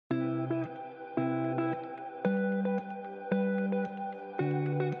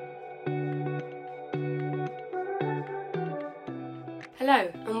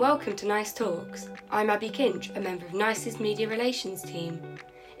Hello and welcome to Nice Talks. I'm Abby Kinch, a member of NICE's Media Relations team.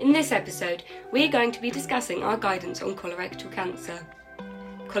 In this episode, we're going to be discussing our guidance on colorectal cancer.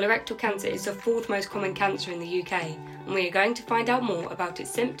 Colorectal cancer is the fourth most common cancer in the UK, and we are going to find out more about its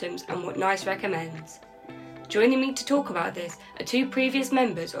symptoms and what NICE recommends. Joining me to talk about this are two previous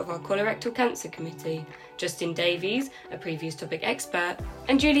members of our colorectal cancer committee, Justin Davies, a previous topic expert,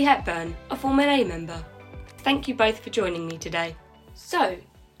 and Julie Hepburn, a former lay member. Thank you both for joining me today. So,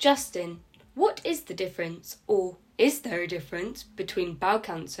 Justin, what is the difference, or is there a difference, between bowel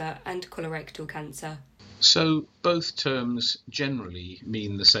cancer and colorectal cancer? So both terms generally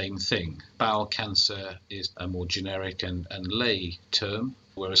mean the same thing. Bowel cancer is a more generic and lay term,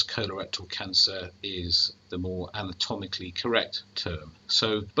 whereas colorectal cancer is the more anatomically correct term.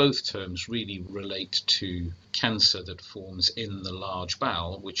 So both terms really relate to cancer that forms in the large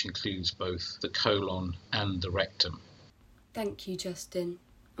bowel, which includes both the colon and the rectum. Thank you, Justin.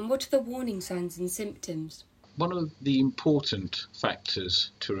 And what are the warning signs and symptoms? One of the important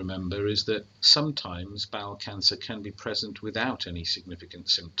factors to remember is that sometimes bowel cancer can be present without any significant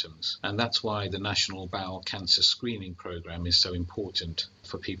symptoms, and that's why the National Bowel Cancer Screening Programme is so important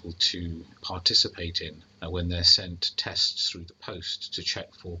for people to participate in when they're sent tests through the post to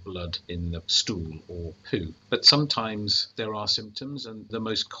check for blood in the stool or poo. But sometimes there are symptoms, and the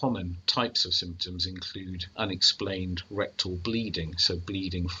most common types of symptoms include unexplained rectal bleeding, so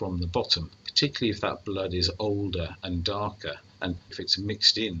bleeding from the bottom, particularly if that blood is older and darker and if it's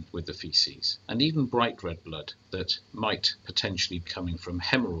mixed in with the feces, and even bright red blood that might potentially be coming from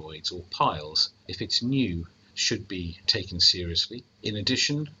hemorrhoids or piles. If it's new, should be taken seriously. In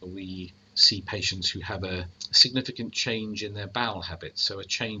addition, we see patients who have a significant change in their bowel habits, so a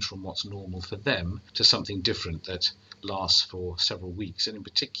change from what's normal for them to something different that lasts for several weeks, and in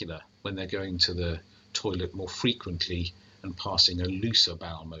particular when they're going to the toilet more frequently and passing a looser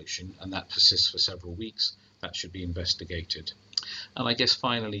bowel motion, and that persists for several weeks, that should be investigated. And I guess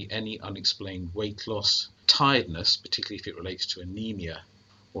finally, any unexplained weight loss, tiredness, particularly if it relates to anemia,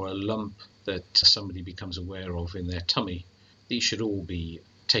 or a lump that somebody becomes aware of in their tummy, these should all be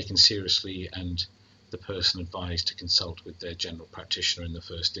taken seriously and the person advised to consult with their general practitioner in the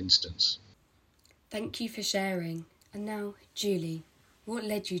first instance. Thank you for sharing. And now, Julie, what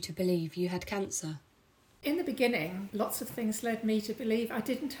led you to believe you had cancer? In the beginning, lots of things led me to believe I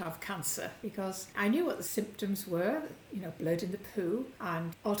didn't have cancer because I knew what the symptoms were, blood in the poo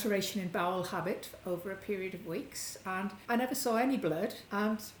and alteration in bowel habit over a period of weeks. And I never saw any blood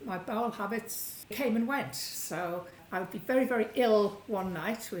and my bowel habits came and went. So I would be very, very ill one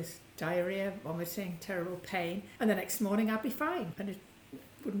night with diarrhea, vomiting, terrible pain, and the next morning I'd be fine. And it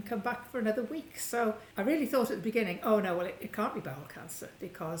wouldn't come back for another week. So I really thought at the beginning, it can't be bowel cancer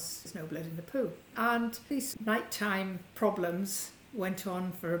because there's no blood in the poo. And these nighttime problems went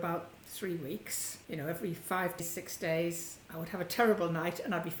on for about 3 weeks. Every 5 to 6 days I would have a terrible night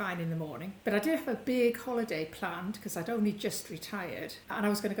and I'd be fine in the morning. But I did have a big holiday planned because I'd only just retired and I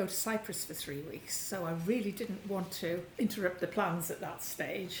was going to go to Cyprus for 3 weeks. So I really didn't want to interrupt the plans at that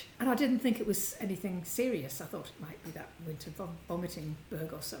stage. And I didn't think it was anything serious. I thought it might be that winter vomiting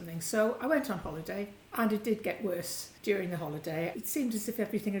bug or something. So I went on holiday and it did get worse during the holiday. It seemed as if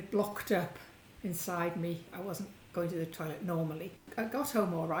everything had blocked up inside me. I wasn't going to the toilet normally. I got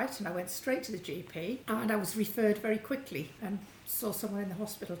home all right and I went straight to the GP and I was referred very quickly and saw someone in the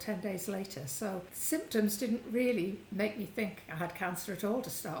hospital 10 days later. So symptoms didn't really make me think I had cancer at all to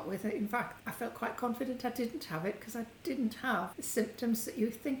start with. In fact, I felt quite confident I didn't have it because I didn't have the symptoms that you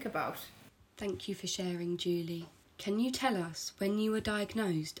think about. Thank you for sharing, Julie. Can you tell us when you were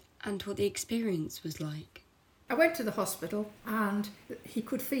diagnosed and what the experience was like? I went to the hospital and he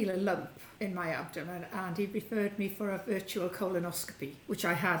could feel a lump in my abdomen and he referred me for a virtual colonoscopy, which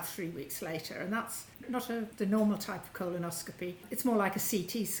I had 3 weeks later. And that's not the normal type of colonoscopy. It's more like a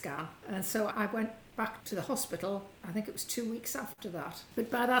CT scan. And so I went back to the hospital, I think it was 2 weeks after that.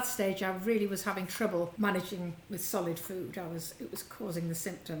 But by that stage, I really was having trouble managing with solid food. It was causing the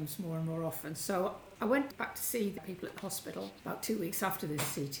symptoms more and more often. So I went back to see the people at the hospital about 2 weeks after this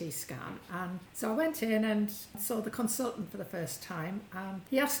CT scan. And so I went in and saw the consultant for the first time. And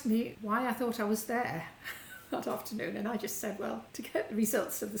he asked me why I thought I was there that afternoon. And I just said, well, to get the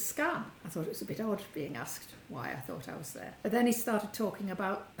results of the scan. I thought it was a bit odd being asked why I thought I was there. But then he started talking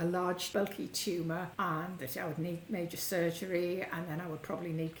about a large bulky tumour and that I would need major surgery and then I would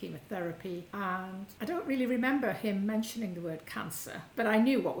probably need chemotherapy. And I don't really remember him mentioning the word cancer, but I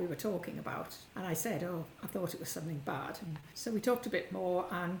knew what we were talking about. And I said, oh, I thought it was something bad. And so we talked a bit more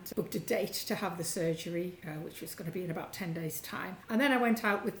and booked a date to have the surgery, which was going to be in about 10 days' time. And then I went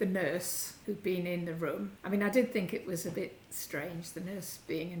out with the nurse who'd been in the room. I mean, I did think it was a bit strange, the nurse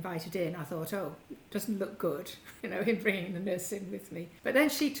being invited in. I thought, oh, it doesn't look good, him bringing the nurse in with me. But then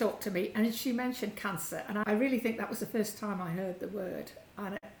she talked to me and she mentioned cancer, and I really think that was the first time I heard the word.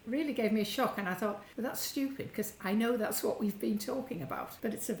 And it really gave me a shock, and I thought, well, that's stupid, because I know that's what we've been talking about.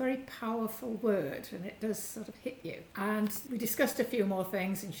 But it's a very powerful word, and it does sort of hit you. And we discussed a few more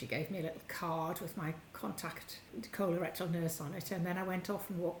things, and she gave me a little card with my contact colorectal nurse on it, and then I went off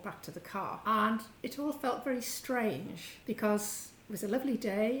and walked back to the car. And it all felt very strange, because it was a lovely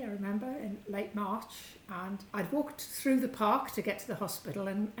day, I remember, in late March, and I'd walked through the park to get to the hospital,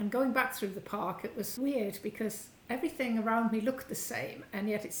 and going back through the park, it was weird, because everything around me looked the same, and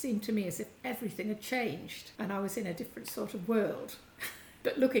yet it seemed to me as if everything had changed and I was in a different sort of world,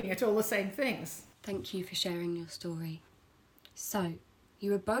 but looking at all the same things. Thank you for sharing your story. So,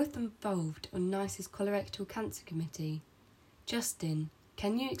 you were both involved on NICE's Colorectal Cancer Committee. Justin,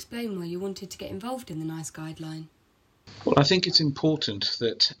 can you explain why you wanted to get involved in the NICE guideline? Well, I think it's important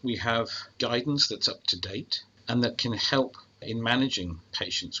that we have guidance that's up to date and that can help in managing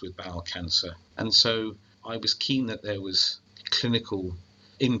patients with bowel cancer. And so I was keen that there was clinical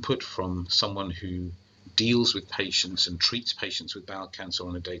input from someone who deals with patients and treats patients with bowel cancer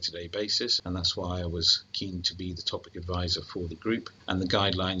on a day-to-day basis, and that's why I was keen to be the topic advisor for the group. And the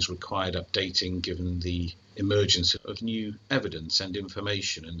guidelines required updating given the emergence of new evidence and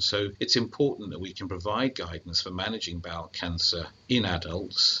information, and so it's important that we can provide guidance for managing bowel cancer in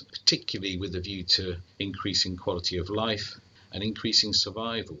adults, particularly with a view to increasing quality of life and increasing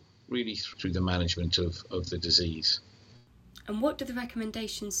survival, really through the management of the disease. And what do the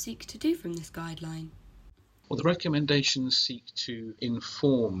recommendations seek to do from this guideline? Well, the recommendations seek to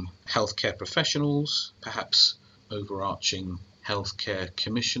inform healthcare professionals, perhaps overarching healthcare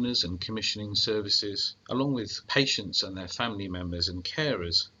commissioners and commissioning services, along with patients and their family members and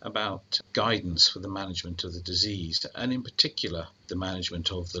carers, about guidance for the management of the disease, and in particular the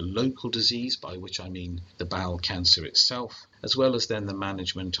management of the local disease, by which I mean the bowel cancer itself, as well as then the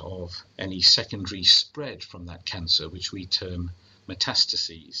management of any secondary spread from that cancer, which we term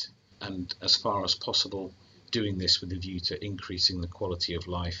metastases, and as far as possible doing this with a view to increasing the quality of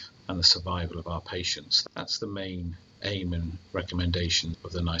life and the survival of our patients. That's the main aim and recommendation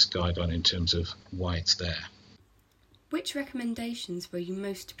of the NICE guideline in terms of why it's there. Which recommendations were you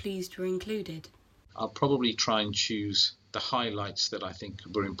most pleased were included? I'll probably try and choose the highlights that I think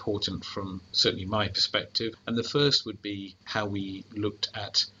were important from certainly my perspective. And the first would be how we looked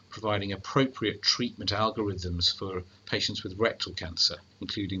at providing appropriate treatment algorithms for patients with rectal cancer,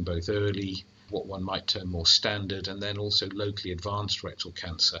 including both early, what one might term more standard, and then also locally advanced rectal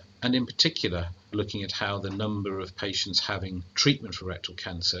cancer. And in particular, looking at how the number of patients having treatment for rectal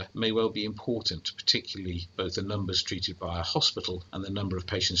cancer may well be important, particularly both the numbers treated by a hospital and the number of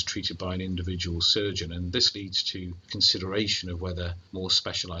patients treated by an individual surgeon. And this leads to consideration of whether more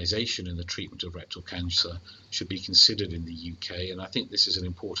specialisation in the treatment of rectal cancer should be considered in the UK. And I think this is an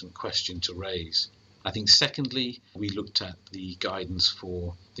important question to raise. I think secondly, we looked at the guidance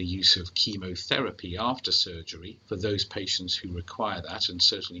for the use of chemotherapy after surgery for those patients who require that, and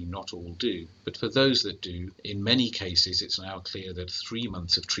certainly not all do. But for those that do, in many cases it's now clear that 3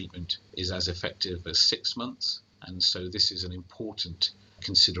 months of treatment is as effective as 6 months, and so this is an important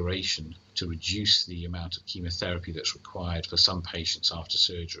consideration to reduce the amount of chemotherapy that's required for some patients after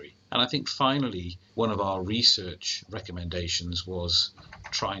surgery. And I think finally, one of our research recommendations was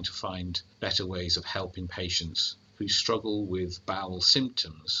trying to find better ways of helping patients who struggle with bowel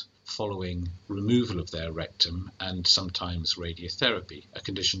symptoms following removal of their rectum and sometimes radiotherapy, a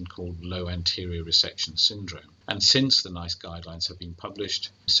condition called low anterior resection syndrome. And since the NICE guidelines have been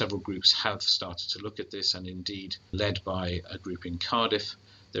published, several groups have started to look at this, and indeed, led by a group in Cardiff,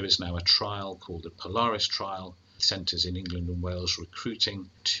 there is now a trial called the Polaris trial, centres in England and Wales recruiting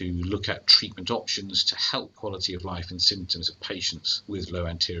to look at treatment options to help quality of life and symptoms of patients with low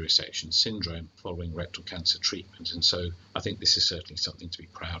anterior resection syndrome following rectal cancer treatment. And so I think this is certainly something to be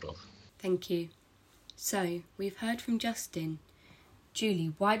proud of. Thank you. So, we've heard from Justin.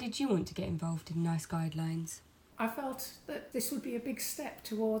 Julie, why did you want to get involved in NICE guidelines? I felt that this would be a big step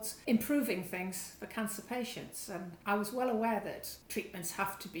towards improving things for cancer patients, and I was well aware that treatments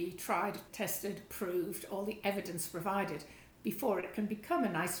have to be tried, tested, proved, all the evidence provided. before it can become a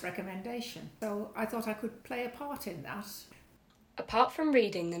nice recommendation. So I thought I could play a part in that. Apart from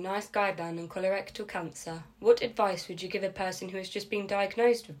reading the NICE guideline on colorectal cancer, what advice would you give a person who has just been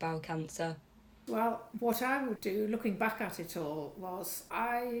diagnosed with bowel cancer? Well, what I would do, looking back at it all, was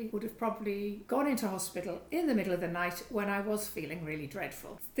I would have probably gone into hospital in the middle of the night when I was feeling really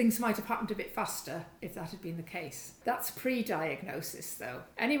dreadful. Things might have happened a bit faster if that had been the case. That's pre-diagnosis, though.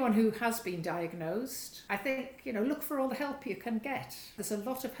 Anyone who has been diagnosed, I think, look for all the help you can get. There's a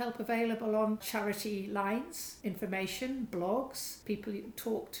lot of help available on charity lines, information, blogs, people you can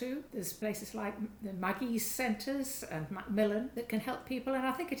talk to. There's places like the Maggie's Centres and Macmillan that can help people, and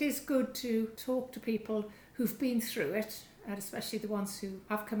I think it is good to talk to people who've been through it, and especially the ones who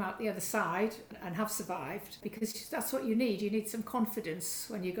have come out the other side and have survived, because that's what you need. You need some confidence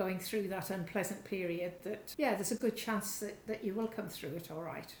when you're going through that unpleasant period that, there's a good chance that you will come through it all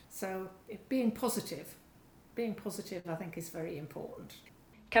right. So being positive, I think, is very important.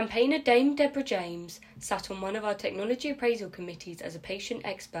 Campaigner Dame Deborah James sat on one of our technology appraisal committees as a patient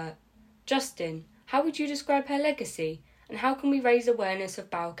expert. Justin, how would you describe her legacy, and how can we raise awareness of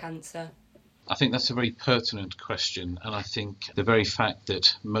bowel cancer? I think that's a very pertinent question, and I think the very fact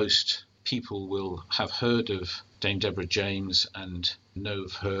that most people will have heard of Dame Deborah James and know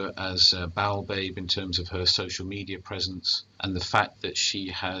of her as a Bowel Babe in terms of her social media presence, and the fact that she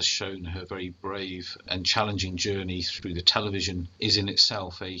has shown her very brave and challenging journey through the television is in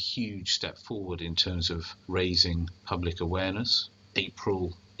itself a huge step forward in terms of raising public awareness.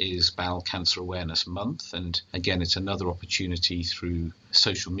 April is Bowel Cancer Awareness Month, and again it's another opportunity through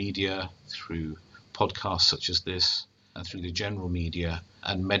social media, through podcasts such as this, and through the general media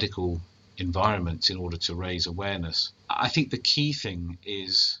and medical environments in order to raise awareness. I think the key thing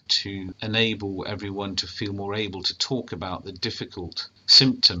is to enable everyone to feel more able to talk about the difficult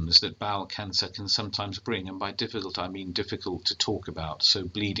symptoms that bowel cancer can sometimes bring, and by difficult I mean difficult to talk about. So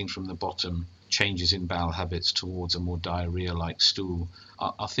bleeding from the bottom, changes in bowel habits towards a more diarrhea-like stool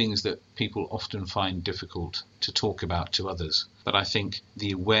are things that people often find difficult to talk about to others. But I think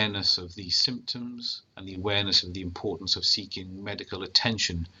the awareness of these symptoms and the awareness of the importance of seeking medical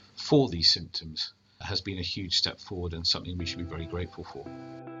attention for these symptoms has been a huge step forward, and something we should be very grateful for.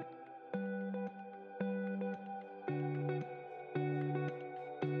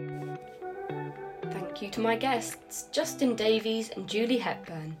 Thank you to my guests, Justin Davies and Julie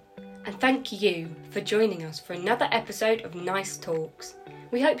Hepburn. And thank you for joining us for another episode of Nice Talks.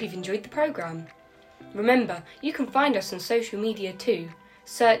 We hope you've enjoyed the programme. Remember, you can find us on social media too.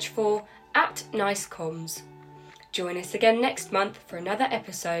 Search for @NiceComms. Join us again next month for another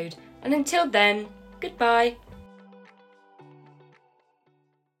episode, and until then, goodbye.